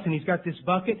the bus, and he's got this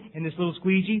bucket and this little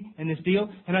squeegee and this deal.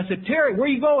 And I said, Terry, where are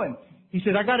you going? He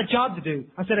said, I got a job to do.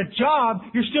 I said, a job?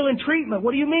 You're still in treatment.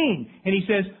 What do you mean? And he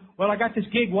says, well, I got this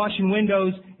gig washing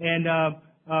windows, and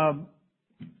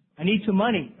I need some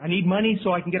money. I need money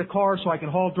so I can get a car so I can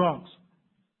haul drunks.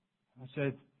 I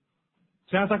said,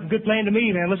 sounds like a good plan to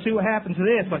me, man. Let's see what happens to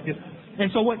this like this. And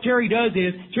so what Terry does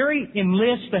is, Terry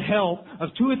enlists the help of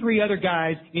 2 or 3 other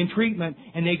guys in treatment,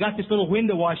 and they got this little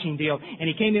window washing deal. And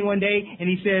he came in one day, and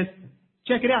he says,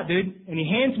 check it out, dude. And he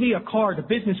hands me a card, a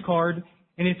business card,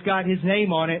 and it's got his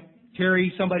name on it,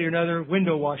 Terry, somebody or another,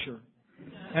 window washer.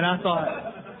 And I thought,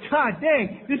 God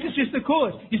dang, this is just the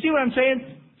coolest. You see what I'm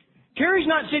saying? Terry's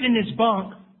not sitting in his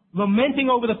bunk lamenting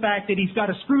over the fact that he's got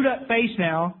a screwed up face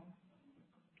now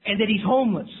and that he's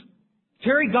homeless.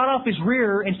 Terry got off his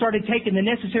rear and started taking the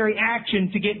necessary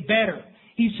action to get better.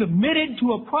 He submitted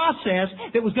to a process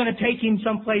that was going to take him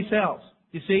someplace else.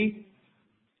 You see?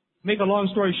 Make a long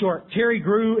story short, Terry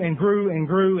grew and grew and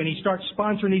grew, and he starts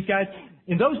sponsoring these guys.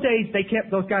 In those days, they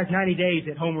kept those guys 90 days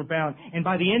at Homeward Bound. And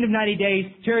by the end of 90 days,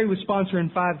 Terry was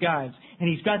sponsoring 5 guys. And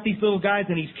he's got these little guys,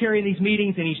 and he's carrying these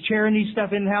meetings, and he's chairing these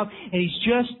stuff in the house, and he's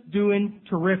just doing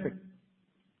terrific.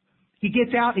 He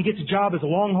gets out, he gets a job as a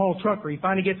long-haul trucker. He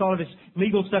finally gets all of his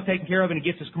legal stuff taken care of, and he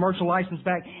gets his commercial license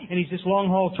back, and he's this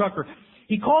long-haul trucker.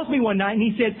 He calls me one night, and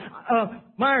he said,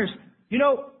 Myers, you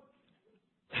know,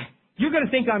 you're going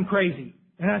to think I'm crazy.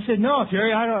 And I said, no,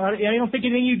 Terry, I don't think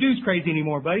anything you do is crazy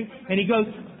anymore, buddy. And he goes,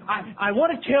 I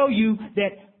want to tell you that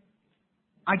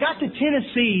I got to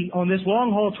Tennessee on this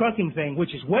long-haul trucking thing,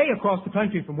 which is way across the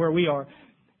country from where we are.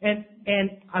 And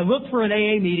I looked for an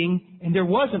AA meeting, and there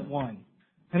wasn't one.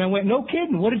 And I went, no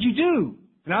kidding, what did you do?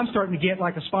 And I'm starting to get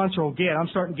like a sponsor will get. I'm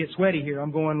starting to get sweaty here.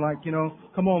 I'm going like, you know,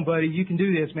 come on, buddy, you can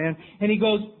do this, man. And he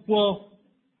goes, well,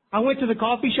 I went to the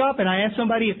coffee shop and I asked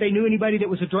somebody if they knew anybody that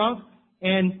was a drunk,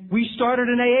 and we started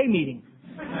an AA meeting.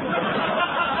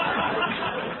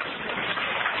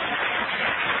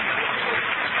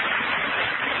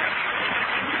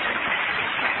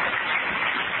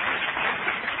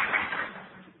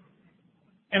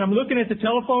 And I'm looking at the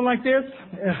telephone like this,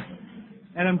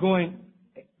 and I'm going,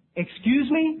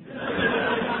 excuse me?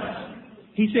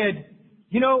 He said,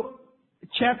 you know,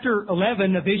 chapter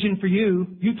 11, A Vision for You,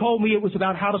 you told me it was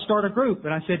about how to start a group.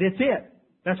 And I said, it's it.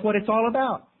 That's what it's all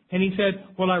about. And he said,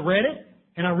 well, I read it,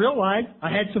 and I realized I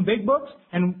had some big books,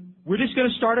 and we're just going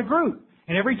to start a group.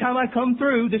 And every time I come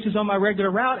through, this is on my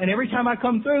regular route, and every time I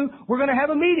come through, we're going to have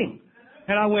a meeting.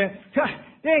 And I went, God,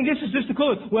 dang, this is just the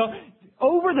coolest. Well,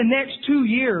 over the next 2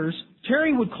 years,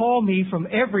 Terry would call me from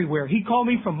everywhere. He'd call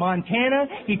me from Montana.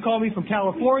 He'd call me from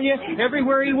California,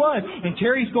 everywhere he was. And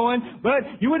Terry's going, but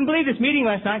you wouldn't believe this meeting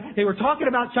last night. They were talking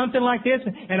about something like this.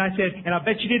 And I said, and I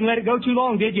bet you didn't let it go too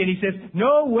long, did you? And he says,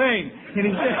 no way. And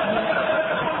he said,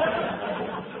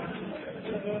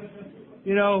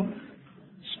 you know,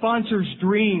 sponsors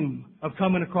dream of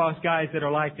coming across guys that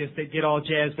are like this, that get all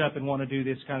jazzed up and want to do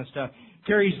this kind of stuff.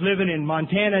 Terry's living in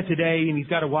Montana today, and he's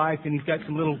got a wife, and he's got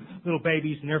some little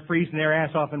babies, and they're freezing their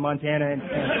ass off in Montana. And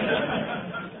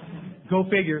go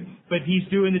figure. But he's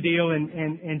doing the deal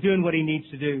and doing what he needs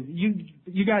to do.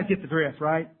 You guys get the drift,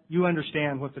 right? You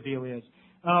understand what the deal is.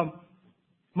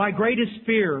 My greatest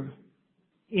fear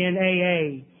in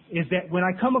AA is that when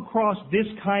I come across this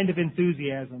kind of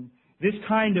enthusiasm, this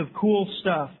kind of cool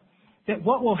stuff, that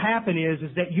what will happen is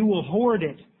that you will hoard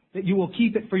it, that you will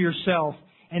keep it for yourself,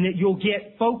 and that you'll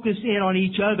get focused in on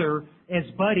each other as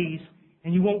buddies,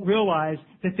 and you won't realize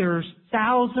that there's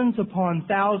thousands upon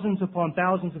thousands upon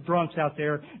thousands of drunks out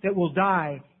there that will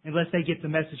die unless they get the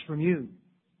message from you.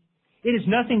 It is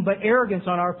nothing but arrogance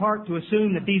on our part to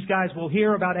assume that these guys will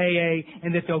hear about AA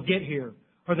and that they'll get here,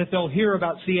 or that they'll hear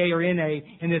about CA or NA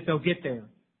and that they'll get there.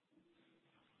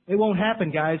 It won't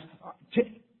happen, guys.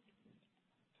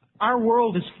 Our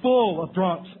world is full of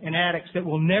drunks and addicts that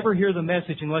will never hear the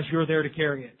message unless you're there to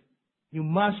carry it. You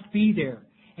must be there.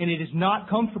 And it is not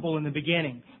comfortable in the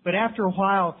beginning. But after a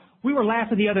while, we were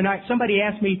laughing the other night. Somebody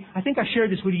asked me, I think I shared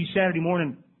this with you Saturday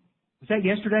morning. Was that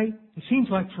yesterday? It seems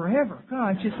like forever.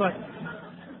 God, it's just like...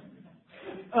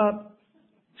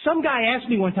 some guy asked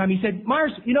me one time, he said,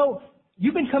 Myers, you know,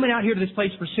 you've been coming out here to this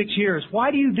place for 6 years. Why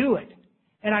do you do it?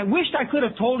 And I wished I could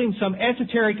have told him some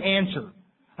esoteric answer.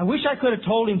 I wish I could have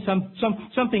told him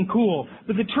something cool.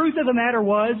 But the truth of the matter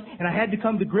was, and I had to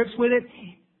come to grips with it,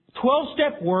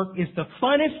 12-step work is the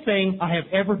funnest thing I have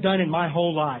ever done in my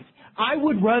whole life. I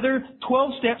would rather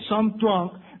 12-step some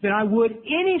drunk than I would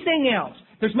anything else.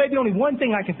 There's maybe only one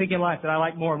thing I can think in life that I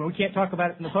like more, and we can't talk about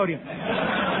it from the podium.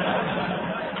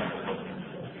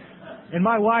 And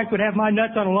my wife would have my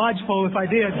nuts on a lodgepole if I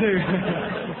did, too.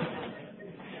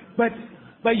 But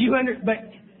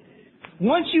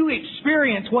once you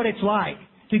experience what it's like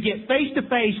to get face to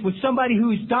face with somebody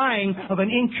who is dying of an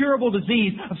incurable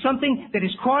disease, of something that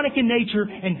is chronic in nature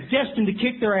and destined to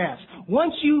kick their ass.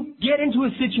 Once you get into a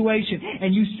situation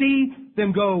and you see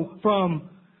them go from,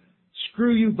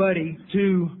 screw you buddy,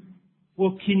 to,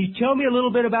 well, can you tell me a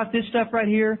little bit about this stuff right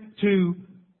here, to,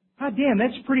 God damn,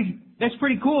 that's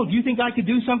pretty cool. Do you think I could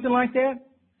do something like that?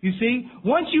 You see,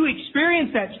 once you experience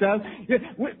that stuff,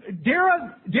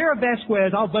 Dara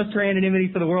Vasquez, I'll bust her anonymity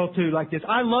for the world too, like this.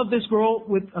 I love this girl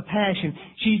with a passion.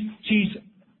 She's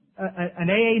an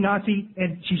AA Nazi,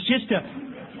 and she's just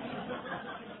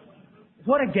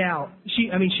what a gal.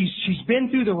 She's been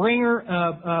through the ringer.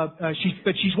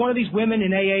 But she's one of these women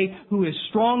in AA who is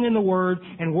strong in the Word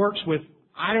and works with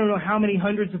I don't know how many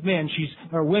hundreds of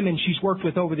women she's worked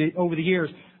with over the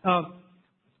years.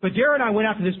 But Dara and I went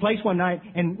out to this place one night,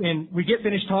 and we get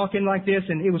finished talking like this,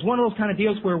 and it was one of those kind of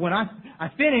deals where when I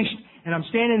finished, and I'm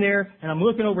standing there, and I'm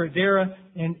looking over at Dara,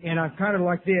 and I'm kind of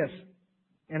like this,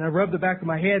 and I rubbed the back of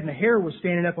my head, and the hair was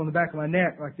standing up on the back of my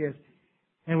neck like this.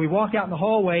 And we walk out in the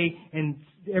hallway, and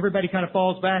everybody kind of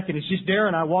falls back, and it's just Dara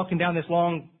and I walking down this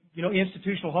long,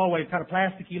 institutional hallway, kind of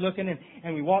plasticky looking,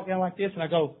 and we walk down like this, and I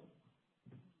go,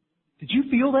 did you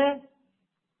feel that?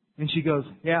 And she goes,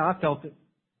 yeah, I felt it.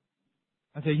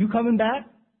 I said, you coming back?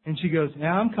 And she goes,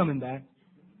 yeah, I'm coming back.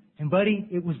 And buddy,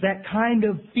 it was that kind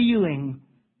of feeling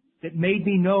that made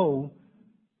me know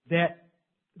that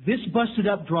this busted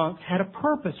up drunk had a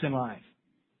purpose in life.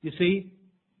 You see?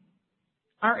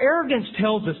 Our arrogance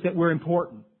tells us that we're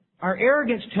important. Our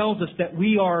arrogance tells us that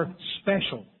we are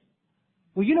special.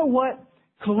 Well, you know what?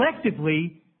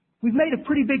 Collectively, we've made a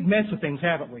pretty big mess of things,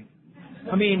 haven't we?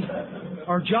 I mean,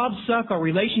 our jobs suck, our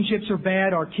relationships are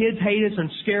bad, our kids hate us and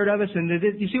scared of us, and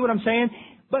you see what I'm saying?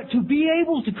 But to be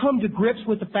able to come to grips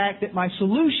with the fact that my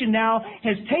solution now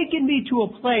has taken me to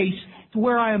a place to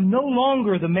where I am no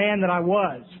longer the man that I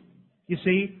was. You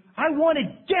see, I wanted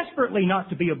desperately not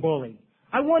to be a bully.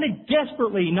 I wanted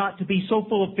desperately not to be so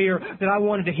full of fear that I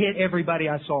wanted to hit everybody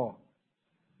I saw.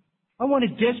 I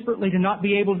wanted desperately to not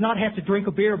be able to not have to drink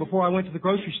a beer before I went to the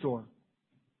grocery store.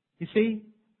 You see?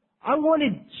 I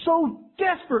wanted so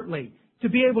desperately to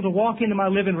be able to walk into my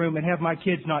living room and have my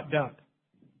kids not duck.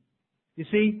 You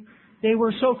see, they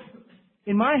were so...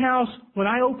 In my house, when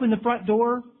I opened the front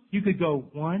door, you could go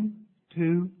 1,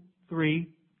 2, 3,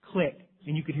 click,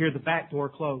 and you could hear the back door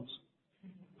close.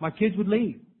 My kids would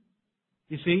leave.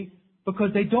 You see,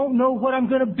 because they don't know what I'm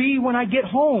going to be when I get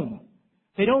home.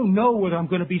 They don't know whether I'm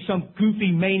going to be some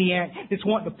goofy maniac that's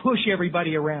wanting to push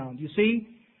everybody around. You see,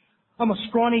 I'm a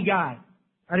scrawny guy.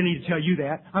 I didn't need to tell you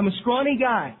that. I'm a scrawny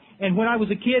guy. And when I was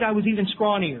a kid, I was even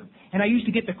scrawnier. And I used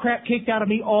to get the crap kicked out of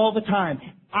me all the time.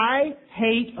 I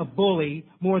hate a bully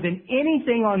more than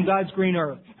anything on God's green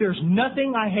earth. There's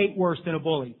nothing I hate worse than a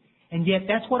bully. And yet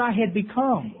that's what I had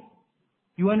become.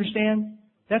 You understand?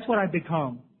 That's what I've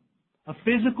become. A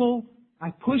physical,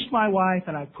 I pushed my wife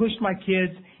and I pushed my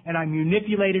kids and I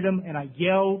manipulated them and I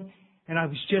yelled and I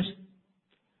was just,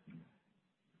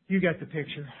 you got the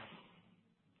picture.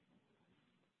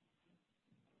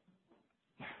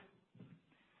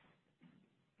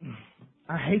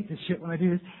 I hate this shit when I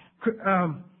do this.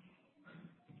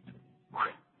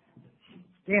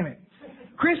 Damn it.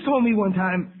 Chris told me one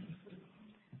time,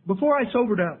 before I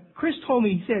sobered up, Chris told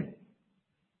me, he said,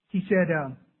 He said,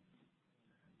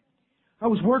 I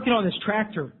was working on this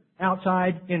tractor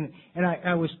outside, and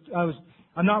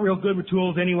I'm not real good with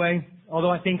tools anyway, although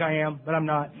I think I am, but I'm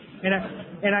not.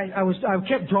 I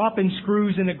kept dropping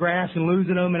screws in the grass and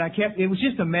losing them, and it was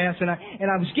just a mess, and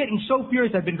I was getting so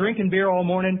furious. I'd been drinking beer all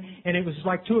morning, and it was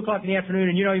like 2 o'clock in the afternoon,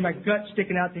 and you know, my gut's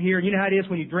sticking out to here, and you know how it is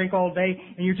when you drink all day,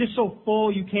 and you're just so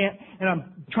full you can't, and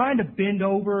I'm trying to bend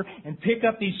over and pick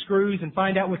up these screws and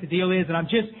find out what the deal is, and I'm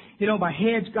just, you know, my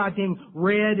head's goddamn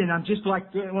red, and I'm just like,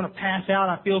 I want to pass out,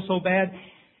 I feel so bad.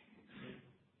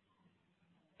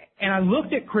 And I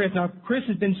looked at Chris. Now, Chris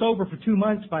has been sober for 2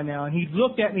 months by now, and he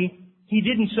looked at me. He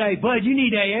didn't say, Bud, you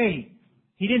need AA.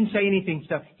 He didn't say anything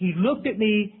stuff. He looked at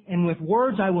me, and with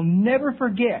words I will never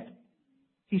forget,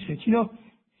 he said, you know,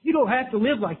 you don't have to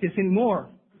live like this anymore.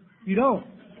 You don't.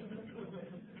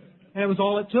 And it was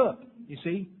all it took, you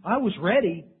see. I was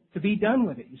ready to be done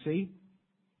with it, you see.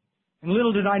 And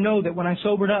little did I know that when I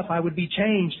sobered up, I would be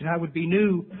changed, and I would be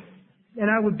new, and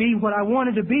I would be what I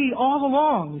wanted to be all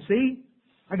along, you see.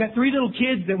 I got 3 little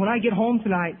kids that when I get home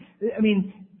tonight, I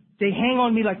mean, they hang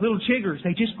on me like little chiggers.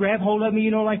 They just grab hold of me, you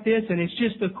know, like this, and it's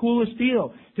just the coolest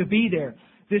deal to be there.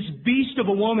 This beast of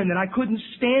a woman that I couldn't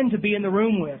stand to be in the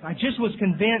room with. I just was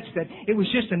convinced that it was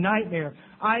just a nightmare.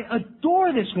 I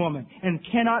adore this woman and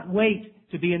cannot wait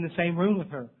to be in the same room with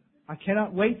her. I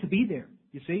cannot wait to be there,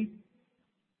 you see.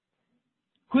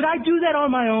 Could I do that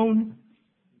on my own?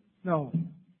 No.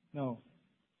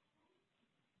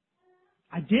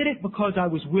 I did it because I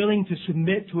was willing to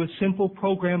submit to a simple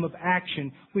program of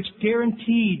action which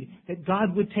guaranteed that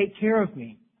God would take care of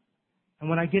me. And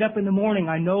when I get up in the morning,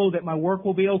 I know that my work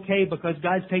will be okay because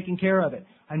God's taking care of it.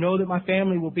 I know that my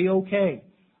family will be okay.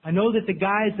 I know that the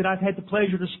guys that I've had the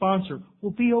pleasure to sponsor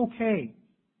will be okay.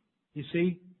 You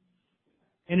see?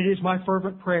 And it is my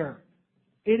fervent prayer.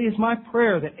 It is my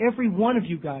prayer that every one of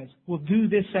you guys will do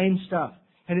this same stuff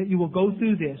and that you will go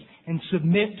through this and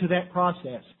submit to that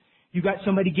process. You got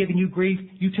somebody giving you grief,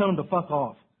 you tell them to fuck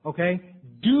off, okay?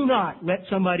 Do not let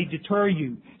somebody deter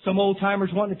you. Some old-timers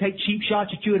wanting to take cheap shots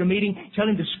at you at a meeting, tell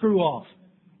them to screw off.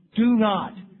 Do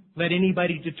not let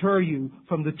anybody deter you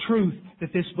from the truth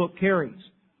that this book carries.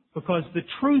 Because the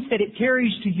truth that it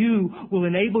carries to you will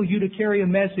enable you to carry a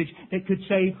message that could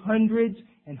save hundreds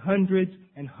and hundreds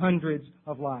and hundreds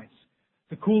of lives.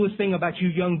 The coolest thing about you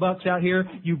young bucks out here,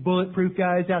 you bulletproof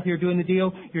guys out here doing the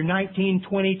deal, you're 19,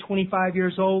 20, 25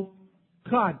 years old.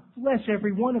 God bless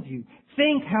every one of you.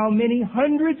 Think how many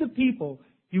hundreds of people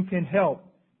you can help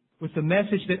with the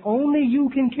message that only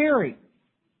you can carry.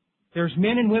 There's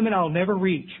men and women I'll never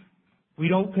reach. We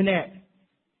don't connect.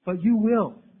 But you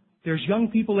will. There's young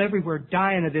people everywhere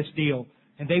dying of this deal,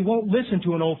 and they won't listen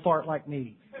to an old fart like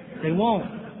me. They won't.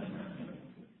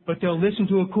 But they'll listen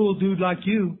to a cool dude like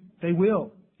you. They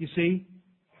will, you see.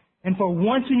 And for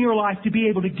once in your life to be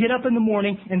able to get up in the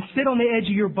morning and sit on the edge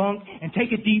of your bunk and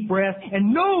take a deep breath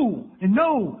and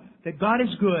know that God is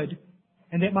good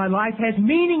and that my life has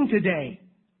meaning today,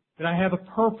 that I have a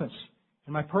purpose.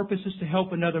 And my purpose is to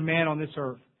help another man on this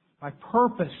earth. My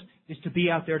purpose is to be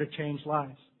out there to change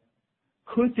lives.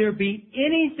 Could there be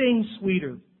anything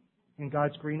sweeter in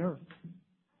God's green earth?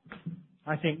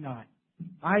 I think not.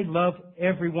 I love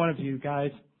every one of you guys.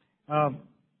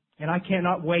 And I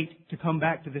cannot wait to come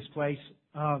back to this place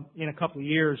in a couple of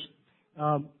years.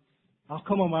 I'll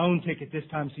come on my own ticket this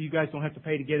time so you guys don't have to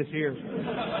pay to get us here.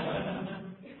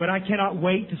 But I cannot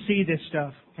wait to see this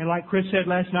stuff. And like Chris said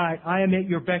last night, I am at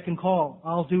your beck and call.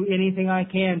 I'll do anything I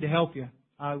can to help you.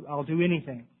 I'll do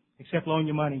anything except loan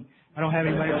you money. I don't have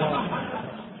any money to loan.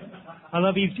 I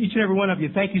love each and every one of you.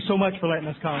 Thank you so much for letting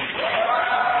us come.